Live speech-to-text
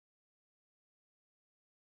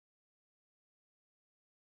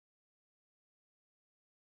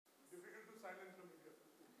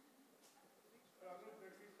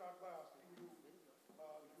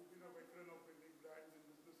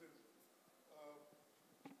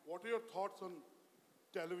What are your thoughts on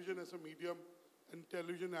television as a medium and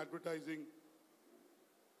television advertising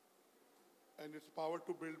and its power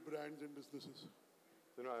to build brands and businesses?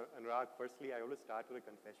 So, Anurag, firstly, I always start with a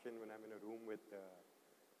confession when I'm in a room with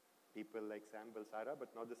people like Sam Balsara,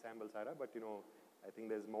 but not the Sam Balsara, but I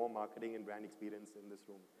think there's more marketing and brand experience in this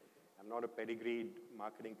room. I'm not a pedigreed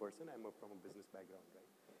marketing person. I'm from a business background,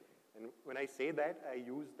 right? And when I say that, I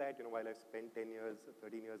use that, while I've spent 10 years,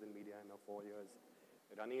 13 years in media and now 4 years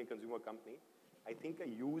running a consumer company, I think I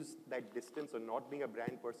use that distance of not being a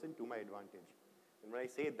brand person to my advantage. And when I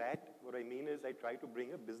say that, what I mean is I try to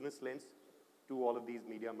bring a business lens to all of these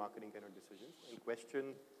media marketing kind of decisions and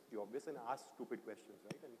question the obvious and ask stupid questions,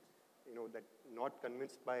 right? And, that not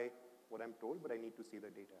convinced by what I'm told, but I need to see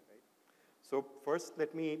the data, right? So first,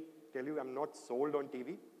 let me tell you, I'm not sold on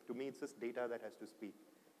TV. To me, it's just data that has to speak.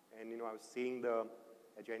 And, I was seeing the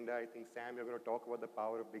agenda. I think, Sam, you're going to talk about the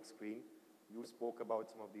power of big screen. You spoke about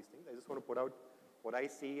some of these things. I just want to put out what I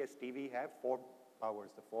see as TV have 4 powers,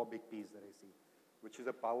 the 4 big Ps that I see, which is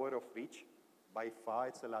a power of reach. By far,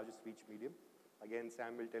 it's the largest reach medium. Again,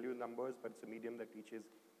 Sam will tell you numbers, but it's a medium that reaches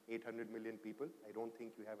 800 million people. I don't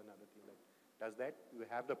think you have another thing that does that. You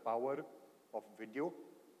have the power of video.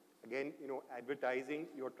 Again, advertising,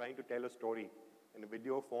 you're trying to tell a story. And a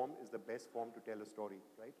video form is the best form to tell a story,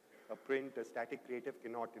 right? A print, a static creative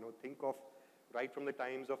cannot, think of right from the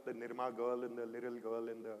times of the Nirma girl and the little girl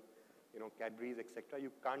and the, Cadbury's, etc. You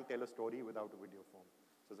can't tell a story without a video form.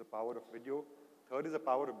 So it's the power of video. Third is the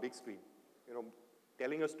power of big screen.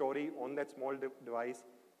 Telling a story on that small device,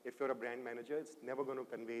 if you're a brand manager, it's never going to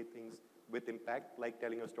convey things with impact like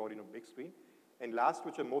telling a story on a big screen. And last,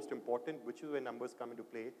 which is most important, which is where numbers come into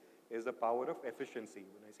play, is the power of efficiency.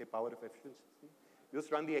 When I say power of efficiency, you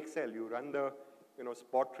just run the Excel, you run the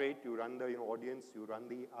spot rate, you run the audience, you run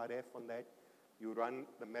the RF on that, you run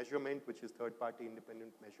the measurement, which is third-party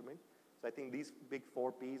independent measurement. So I think these big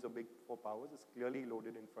 4 Ps or big 4 powers is clearly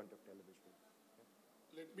loaded in front of television.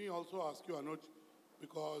 Yeah. Let me also ask you, Anuj,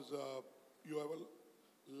 because you have a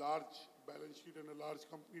large balance sheet and a large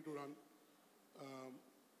company to run.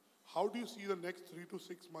 How do you see the next 3 to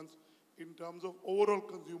 6 months in terms of overall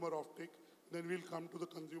consumer offtake? Then we'll come to the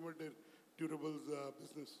consumer durables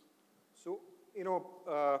business. So,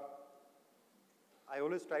 I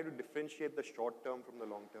always try to differentiate the short term from the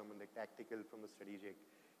long term and the tactical from the strategic.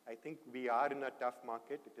 I think we are in a tough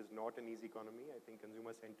market. It is not an easy economy. I think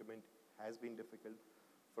consumer sentiment has been difficult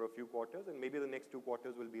for a few quarters, and maybe the next 2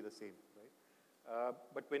 quarters will be the same, right?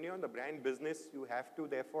 But when you're in the brand business, you have to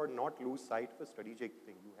therefore not lose sight of a strategic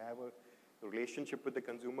thing. You have a relationship with the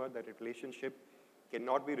consumer. That relationship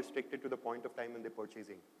cannot be restricted to the point of time when they're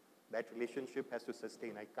purchasing. That relationship has to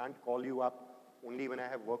sustain. I can't call you up only when I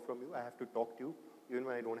have work from you. I have to talk to you even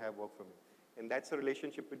when I don't have work from you. And that's a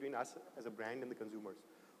relationship between us as a brand and the consumers.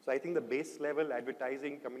 So I think the base level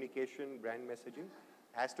advertising, communication, brand messaging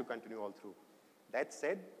has to continue all through. That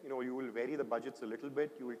said, you will vary the budgets a little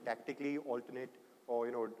bit. You will tactically alternate or,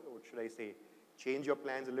 what should I say, change your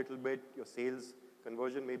plans a little bit. Your sales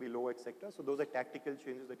conversion may be low, etc. So those are tactical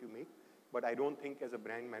changes that you make. But I don't think as a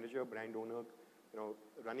brand manager, brand owner,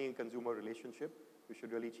 running a consumer relationship, you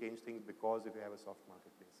should really change things because if you have a soft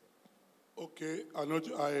marketplace. Okay,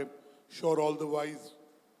 Anuj, I am sure all the wise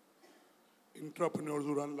entrepreneurs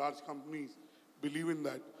who run large companies believe in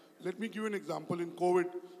that. Let me give you an example. In COVID,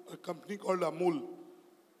 a company called Amul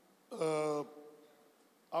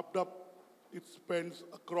upped up its spends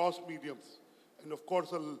across mediums. And of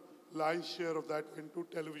course, a lion's share of that went to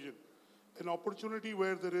television. An opportunity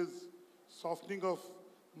where there is softening of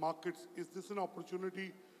markets, is this an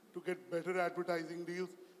opportunity to get better advertising deals,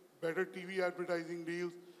 better TV advertising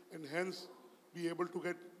deals, and hence be able to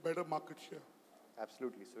get better market share?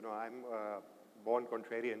 Absolutely. So, I'm born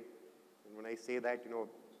contrarian. And when I say that,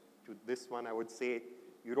 to this one, I would say,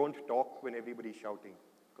 you don't talk when everybody's shouting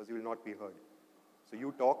because you will not be heard. So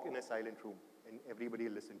you talk in a silent room and everybody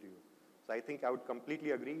will listen to you. So I think I would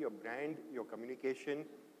completely agree. Your brand, your communication,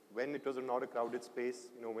 when it was not a crowded space,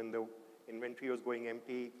 when the inventory was going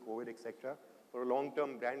empty, COVID, etc., for a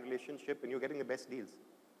long-term brand relationship, and you're getting the best deals.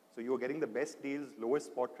 So you're getting the best deals, lowest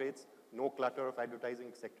spot rates, no clutter of advertising,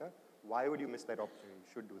 etc. Why would you miss that opportunity?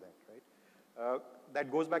 You should do that, right?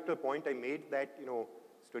 That goes back to the point I made that,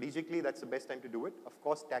 strategically, that's the best time to do it. Of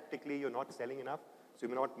course, tactically, you're not selling enough. So you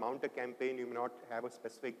may not mount a campaign. You may not have a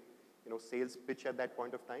specific, sales pitch at that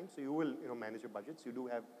point of time. So you will, manage your budgets. You do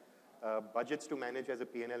have budgets to manage as a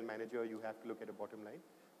P&L manager. You have to look at a bottom line.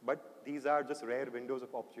 But these are just rare windows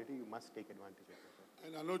of opportunity. You must take advantage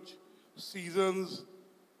of it. And Anuj, seasons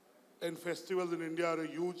and festivals in India are a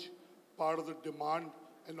huge part of the demand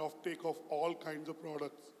and offtake of all kinds of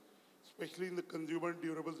products, especially in the consumer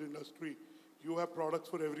durables industry, you have products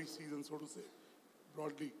for every season, so to say,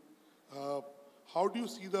 broadly. Uh, how do you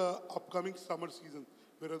see the upcoming summer season?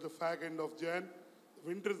 We're at the fag end of Jan.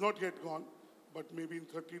 Winter is not yet gone, but maybe in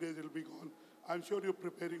 30 days it'll be gone. I'm sure you're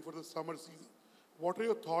preparing for the summer season. What are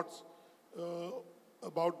your thoughts uh,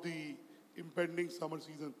 about the impending summer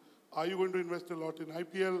season? Are you going to invest a lot in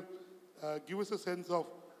IPL? Give us a sense of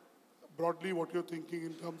broadly what you're thinking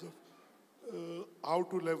in terms of how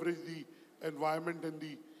to leverage the environment and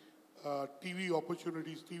the TV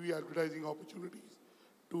opportunities, TV advertising opportunities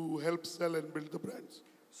to help sell and build the brands.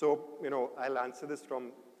 So, I'll answer this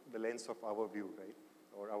from the lens of our view, right,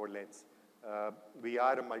 or our lens. We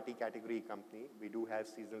are a multi-category company. We do have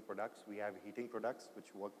seasonal products. We have heating products,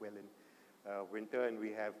 which work well in winter, and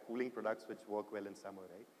we have cooling products, which work well in summer,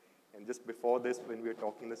 right? And just before this, when we were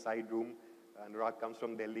talking in the side room, Anurag comes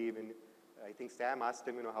from Delhi. When I think Sam asked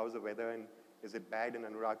him, how's the weather and is it bad? And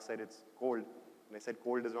Anurag said it's cold. And I said,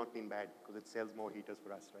 cold does not mean bad because it sells more heaters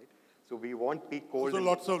for us, right? So we want peak cold. Also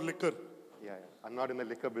lots of liquor. Yeah, I'm not in the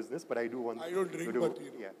liquor business, but I do want. I don't drink, but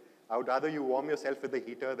yeah. I would rather you warm yourself with the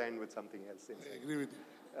heater than with something else. I agree with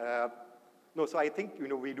you. No, so I think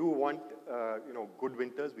we do want good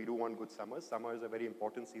winters. We do want good summers. Summer is a very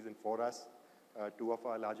important season for us. Two of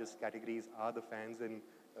our largest categories are the fans and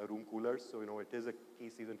room coolers. So it is a key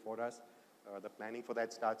season for us. The planning for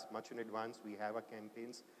that starts much in advance. We have our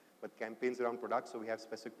campaigns, but campaigns around products. So we have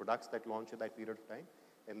specific products that launch at that period of time,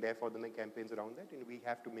 and therefore then the campaigns around that, and we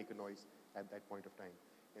have to make a noise at that point of time.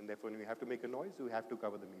 And therefore, when we have to make a noise, we have to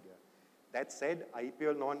cover the media. That said,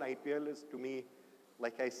 IPL, non-IPL is, to me,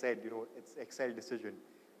 like I said, it's Excel decision.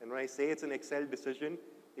 And when I say it's an Excel decision,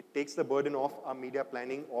 it takes the burden off our media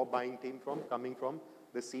planning or buying team coming from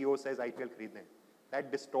the CEO says IPL खरीदना है.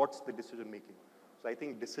 That distorts the decision making. So I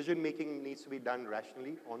think decision making needs to be done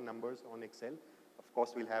rationally on numbers, on Excel. Of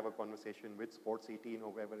course, we'll have a conversation with Sports 18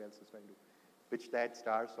 or whoever else is trying to pitch that.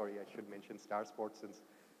 Star, sorry, I should mention Star Sports since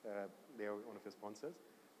they are one of the sponsors.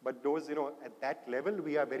 But those, at that level,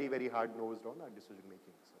 we are very, very hard-nosed on our decision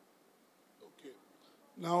making. So. Okay.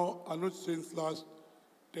 Now, Anuj, since last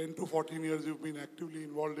 10 to 14 years, you've been actively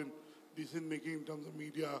involved in decision making in terms of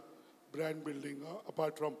media, brand building,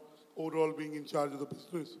 apart from overall being in charge of the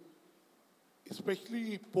business.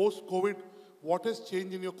 Especially post-COVID, what has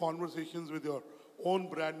changed in your conversations with your own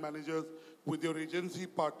brand managers, with your agency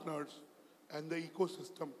partners, and the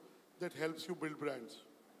ecosystem that helps you build brands?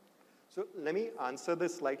 So let me answer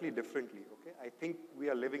this slightly differently, okay? I think we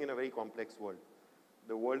are living in a very complex world.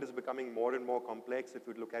 The world is becoming more and more complex if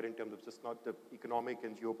you look at it in terms of just not the economic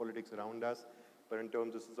and geopolitics around us, but in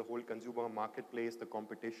terms of the whole consumer marketplace, the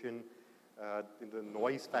competition, the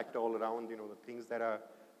noise factor all around, the things that are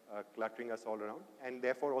cluttering us all around. And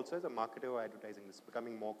therefore also as a marketer or advertising, it's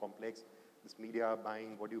becoming more complex. This media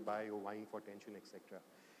buying, what do you buy, you're buying for attention, etc.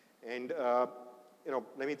 And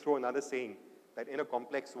let me throw another saying, that in a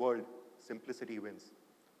complex world, simplicity wins.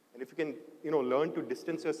 And if you can, learn to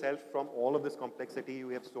distance yourself from all of this complexity, you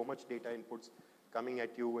have so much data inputs coming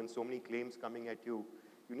at you and so many claims coming at you.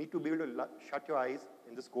 You need to be able to shut your eyes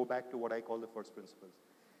and just go back to what I call the first principles.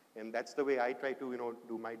 And that's the way I try to,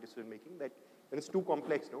 do my decision making. That when it's too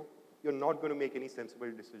complex, you're not going to make any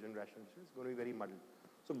sensible decision, rational decision. It's going to be very muddled.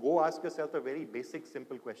 So go ask yourself a very basic,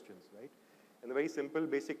 simple questions, right? And the very simple,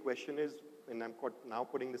 basic question is, and I'm now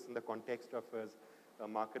putting this in the context of as a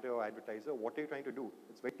marketer or advertiser, what are you trying to do?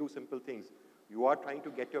 It's very two simple things. You are trying to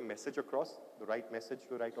get your message across, the right message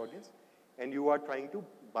to the right audience, and you are trying to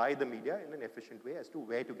buy the media in an efficient way as to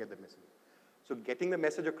where to get the message. So getting the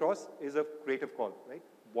message across is a creative call, right?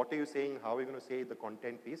 What are you saying? How are you going to say the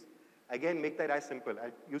content piece? Again, make that as simple.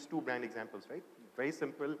 I'll use two brand examples, right? Very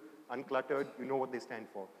simple, uncluttered, you know what they stand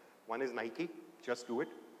for. One is Nike, just do it.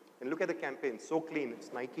 And look at the campaign, so clean.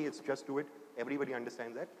 It's Nike, it's just do it. Everybody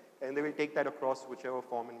understands that. And they will take that across whichever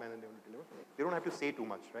form and manner they want to deliver. They don't have to say too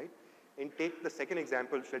much, right? And take the second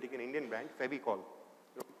example, should I take an Indian brand, Fevicol,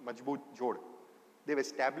 Majboot Jod. They've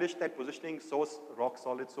established that positioning so rock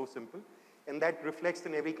solid, so simple. And that reflects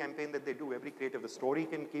in every campaign that they do, every creative. The story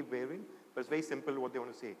can keep varying, but it's very simple what they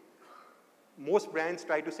want to say. Most brands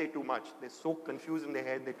try to say too much. They're so confused in their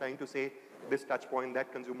head. They're trying to say this touch point,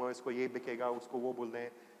 that consumer, isko ye bikega, usko wo bolna hai,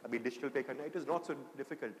 abhi digital pay karna. It is not so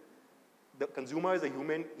difficult. The consumer is a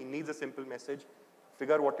human. He needs a simple message.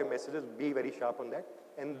 Figure what your message is. Be very sharp on that.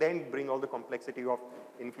 And then bring all the complexity of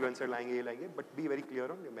influencer layenge, but be very clear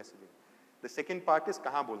on your messaging. The second part is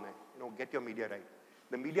kahan bolna hai. Get your media right.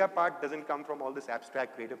 The media part doesn't come from all this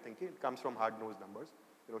abstract creative thinking. It comes from hard-nosed numbers.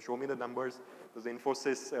 Show me the numbers. There's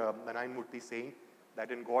Infosys, Narayan Murthy saying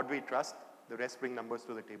that in God we trust, the rest bring numbers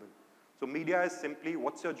to the table. So media is simply,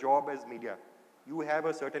 what's your job as media? You have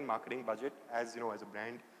a certain marketing budget as, as a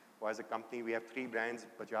brand or as a company. We have 3 brands,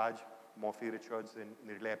 Bajaj, Morphe, Richards, and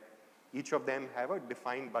Nirlep. Each of them have a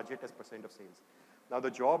defined budget as % of sales. Now,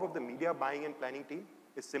 the job of the media buying and planning team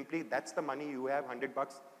is simply, that's the money you have,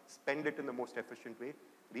 $100, spend it in the most efficient way,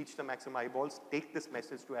 reach the maximum eyeballs, take this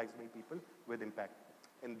message to as many people with impact.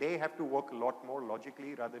 And they have to work a lot more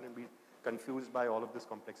logically rather than be confused by all of this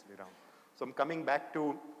complexity around. So I'm coming back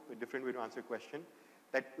to a different way to answer your question,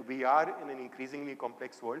 that we are in an increasingly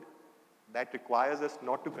complex world that requires us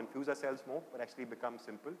not to confuse ourselves more, but actually become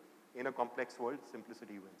simple. In a complex world,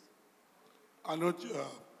 simplicity wins. Anuj,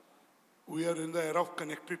 we are in the era of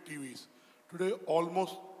connected TVs. Today,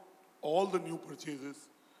 almost all the new purchases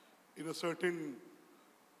in a certain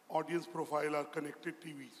audience profile are connected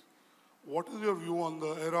TVs. What is your view on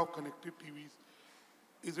the era of connected TVs?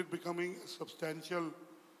 Is it becoming a substantial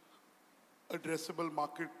addressable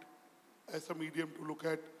market as a medium to look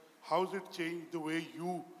at? How has it changed the way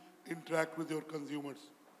you interact with your consumers?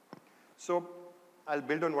 So I'll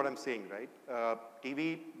build on what I'm saying, right?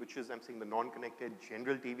 TV, which is, I'm saying, the non-connected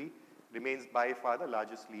general TV, remains by far the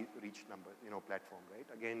largest reach number, platform, right?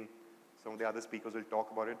 Again, some of the other speakers will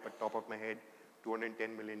talk about it, but top of my head,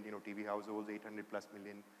 210 million, TV households, 800 plus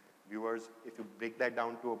million viewers. If you break that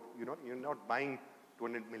down to, you're not buying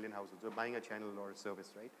 200 million households, you're buying a channel or a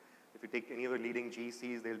service, right? If you take any of the leading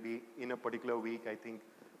GCs, they'll be in a particular week, I think,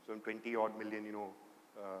 some 20 odd million,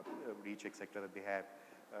 reach, etc. that they have.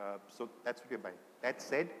 So that's what you're buying. That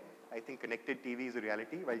said, I think connected TV is a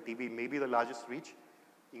reality. While TV may be the largest reach,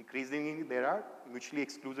 increasingly there are mutually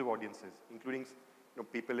exclusive audiences, including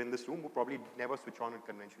people in this room who probably never switch on a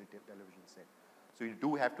conventional television set. So you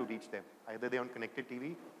do have to reach them. Either they're on connected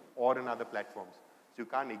TV or on other platforms. So you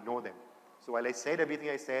can't ignore them. So while I said everything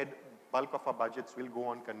I said, bulk of our budgets will go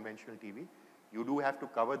on conventional TV. You do have to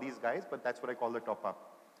cover these guys, but that's what I call the top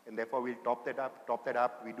up. And therefore, we'll top that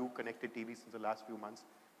up. We do connected TV since the last few months,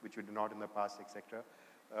 which we did not in the past, etc.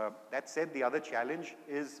 That said, the other challenge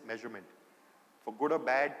is measurement. For good or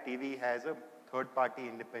bad, TV has a third-party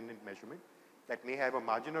independent measurement that may have a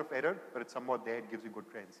margin of error, but it's somewhat there. It gives you good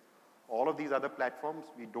trends. All of these other platforms,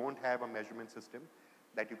 we don't have a measurement system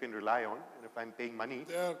that you can rely on. And if I'm paying money,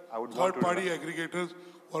 I would want to third-party aggregators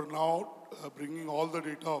are now bringing all the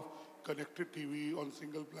data of connected TV on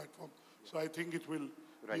single platform. So I think it will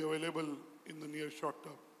be available in the near short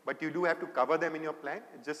term. But you do have to cover them in your plan.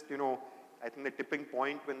 It's just, I think the tipping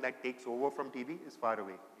point when that takes over from TV is far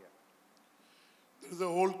away. Yeah. There's a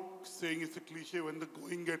whole saying, it's a cliche, when the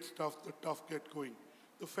going gets tough, the tough get going.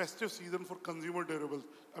 The festive season for consumer durables,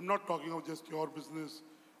 I'm not talking of just your business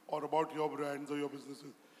or about your brands or your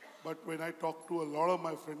businesses, but when I talk to a lot of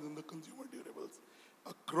my friends in the consumer durables,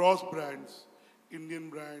 across brands, Indian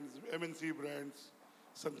brands, MNC brands,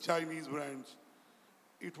 some Chinese brands,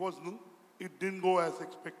 it didn't go as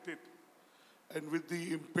expected. And with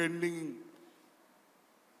the impending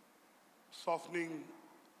softening,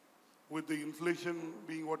 with the inflation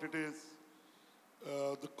being what it is,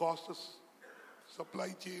 the cost of supply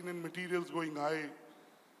chain and materials going high,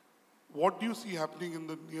 what do you see happening in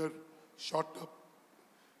the near short term?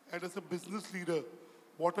 And as a business leader,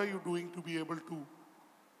 what are you doing to be able to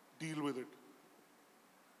deal with it?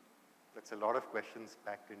 That's a lot of questions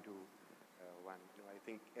packed into one. I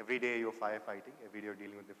think every day you're firefighting, every day you're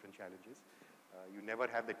dealing with different challenges. You never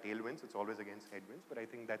have the tailwinds, it's always against headwinds, but I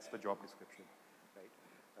think that's the job description,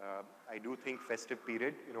 right? I do think festive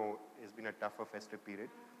period, has been a tougher festive period.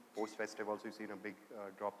 Post-festive also you've seen a big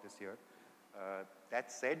drop this year.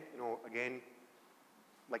 That said, again,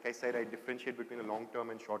 like I said, I differentiate between a long-term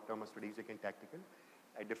and short-term, or strategic and tactical.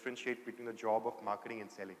 I differentiate between the job of marketing and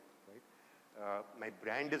selling, right? My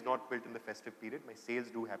brand is not built in the festive period. My sales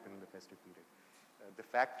do happen in the festive period. The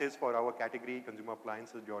fact is, for our category, consumer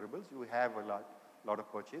appliances, durables, you have a lot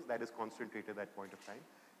of purchase that is concentrated at that point of time.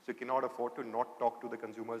 So you cannot afford to not talk to the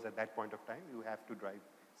consumers at that point of time. You have to drive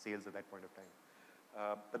sales at that point of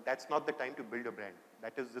time. But that's not the time to build a brand.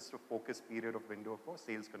 That is just a focus period of window for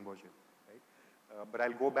sales conversion, right? But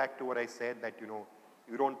I'll go back to what I said, that,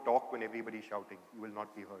 you don't talk when everybody's shouting. You will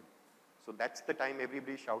not be heard. So that's the time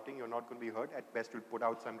everybody's shouting. You're not going to be heard. At best, you'll put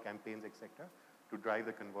out some campaigns, etc., to drive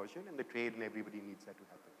the conversion, and the trade and everybody needs that to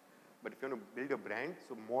happen. But if you want to build a brand,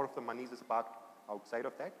 so more of the money is parked outside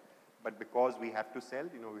of that. But because we have to sell,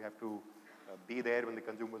 we have to be there when the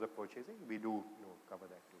consumers are purchasing, we do cover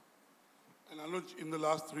that too. And Anuj, in the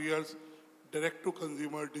last 3 years, direct to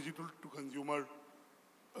consumer, digital to consumer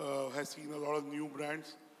has seen a lot of new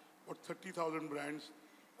brands, about 30,000 brands,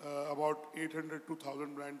 about 800 to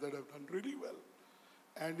 1,000 brands that have done really well.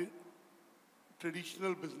 And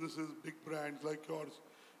traditional businesses, big brands like yours,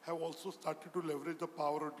 have also started to leverage the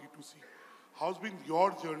power of D2C. How's been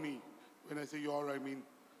your journey? When I say your, I mean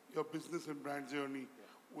your business and brand journey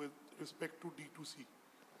with respect to D2C.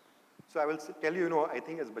 So I will tell you, I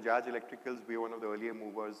think as Bajaj Electricals, we are one of the earlier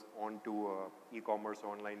movers onto e-commerce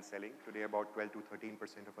online selling. Today, about 12 to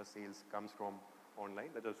 13% of our sales comes from online.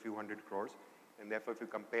 That is a few hundred crores. And therefore, if you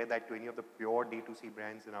compare that to any of the pure D2C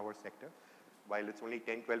brands in our sector, while it's only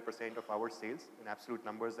 10, 12% of our sales, in absolute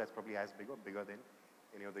numbers, that's probably as big or bigger than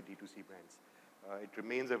any of the D2C brands. It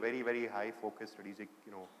remains a very, very high focus strategic,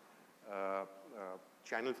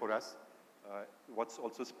 channel for us. What's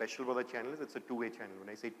also special about the channel is it's a two-way channel. When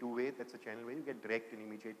I say two-way, that's a channel where you get direct and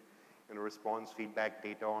immediate response, feedback,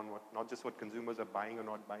 data on not just what consumers are buying or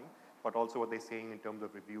not buying, but also what they're saying in terms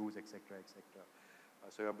of reviews, etc., etc.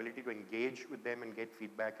 So your ability to engage with them and get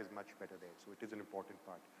feedback is much better there. So it is an important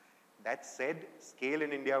part. That said, scale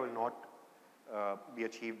in India will not be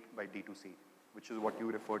achieved by D2C, which is what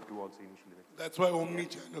you referred to also initially. That's why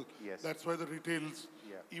omni-channel. Yes. That's why the retails,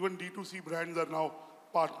 even D2C brands are now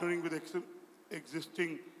partnering with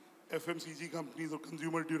existing FMCG companies or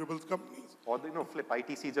consumer durables companies. Or, flip,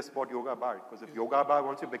 ITC just bought Yoga Bar. Because if Yoga Bar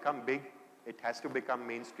wants to become big, it has to become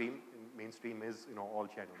mainstream. And mainstream is, all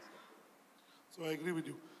channels. So I agree with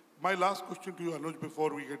you. My last question to you, Anuj,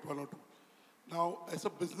 before we get one or two. Now, as a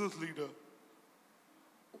business leader,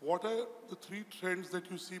 what are the three trends that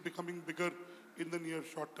you see becoming bigger in the near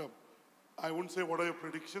short term? I won't say what are your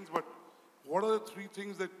predictions, but what are the three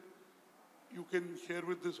things that you can share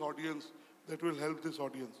with this audience that will help this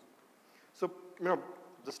audience? So,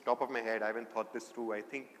 just top of my head, I haven't thought this through. I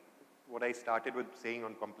think what I started with saying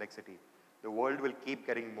on complexity, the world will keep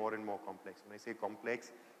getting more and more complex. When I say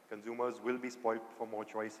complex, consumers will be spoiled for more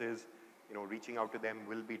choices. Reaching out to them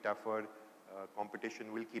will be tougher.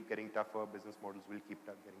 Competition will keep getting tougher. Business models will keep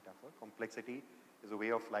getting tougher. Complexity is a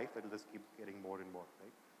way of life that will just keep getting more and more,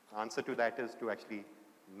 right? The answer to that is to actually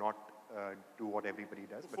not do what everybody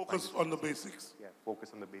does. But focus on the basics. Yeah,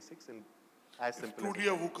 focus on the basics and as simple as truly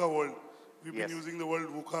a VUCA world. We've been using the word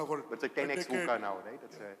VUCA for but it's a 10x VUCA now, right?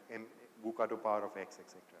 It's a VUCA to power of X,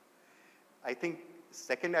 etc. I think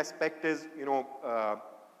second aspect is,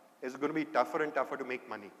 it's going to be tougher and tougher to make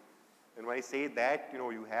money. And when I say that,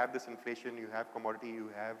 you have this inflation, you have commodity, you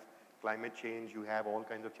have climate change, you have all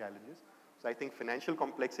kinds of challenges. So I think financial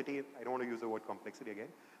complexity, I don't want to use the word complexity again,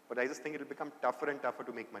 but I just think it will become tougher and tougher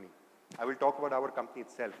to make money. I will talk about our company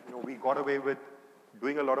itself. We got away with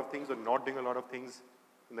doing a lot of things or not doing a lot of things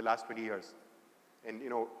in the last 20 years. And,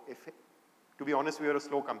 to be honest, we are a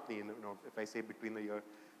slow company, if I say between the year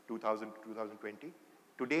 2000 to 2020.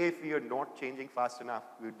 Today, if we are not changing fast enough,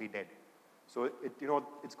 we would be dead. So,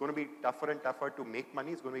 it's going to be tougher and tougher to make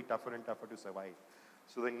money. It's going to be tougher and tougher to survive.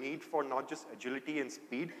 So, the need for not just agility and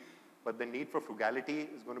speed, but the need for frugality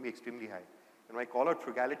is going to be extremely high. And when I call out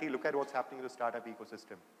frugality, look at what's happening in the startup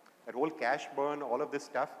ecosystem. That whole cash burn, all of this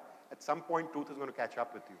stuff, at some point, truth is going to catch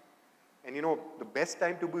up with you. And, the best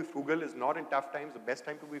time to be frugal is not in tough times. The best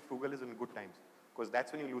time to be frugal is in good times, because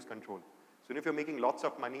that's when you lose control. So, if you're making lots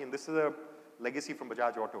of money, and this is a legacy from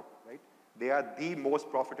Bajaj Auto, right? They are the most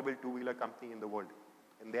profitable two-wheeler company in the world.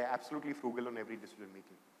 And they're absolutely frugal on every decision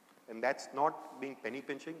making. And that's not being penny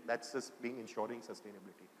pinching, that's just being ensuring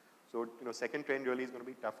sustainability. So, second trend really is going to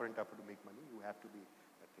be tougher and tougher to make money. You have to be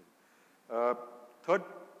that thing. Third,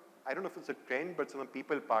 I don't know if it's a trend, but it's on the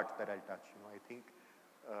people part that I'll touch. I think,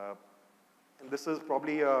 and this is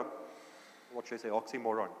probably a, what should I say,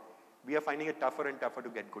 oxymoron. We are finding it tougher and tougher to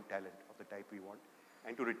get good talent of the type we want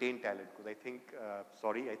and to retain talent. Because I think, I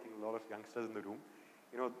think a lot of youngsters in the room,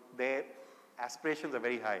 their aspirations are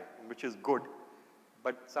very high, which is good,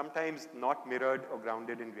 but sometimes not mirrored or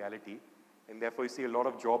grounded in reality. And therefore, you see a lot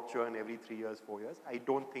of job churn every 3 years, 4 years. I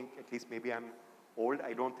don't think, at least maybe I'm old,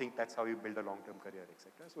 I don't think that's how you build a long-term career,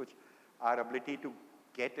 etc. So which our ability to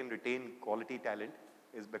get and retain quality talent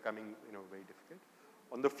is becoming, very difficult.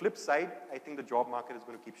 On the flip side, I think the job market is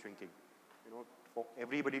going to keep shrinking. For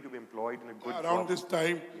everybody to be employed in a good job. Around this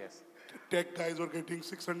time, yes, tech guys were getting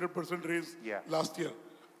 600% raise last year.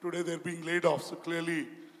 Today they're being laid off. So clearly,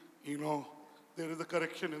 there is a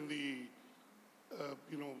correction in the,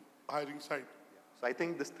 hiring side. So I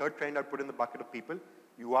think this third trend I'll put in the bucket of people.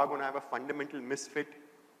 You are going to have a fundamental misfit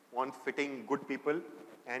on fitting good people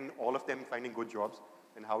and all of them finding good jobs.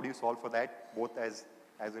 And how do you solve for that, both as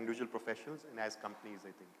individual professionals and as companies,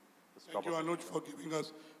 I think. Thank you, Anuj, for giving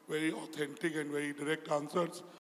us very authentic and very direct answers.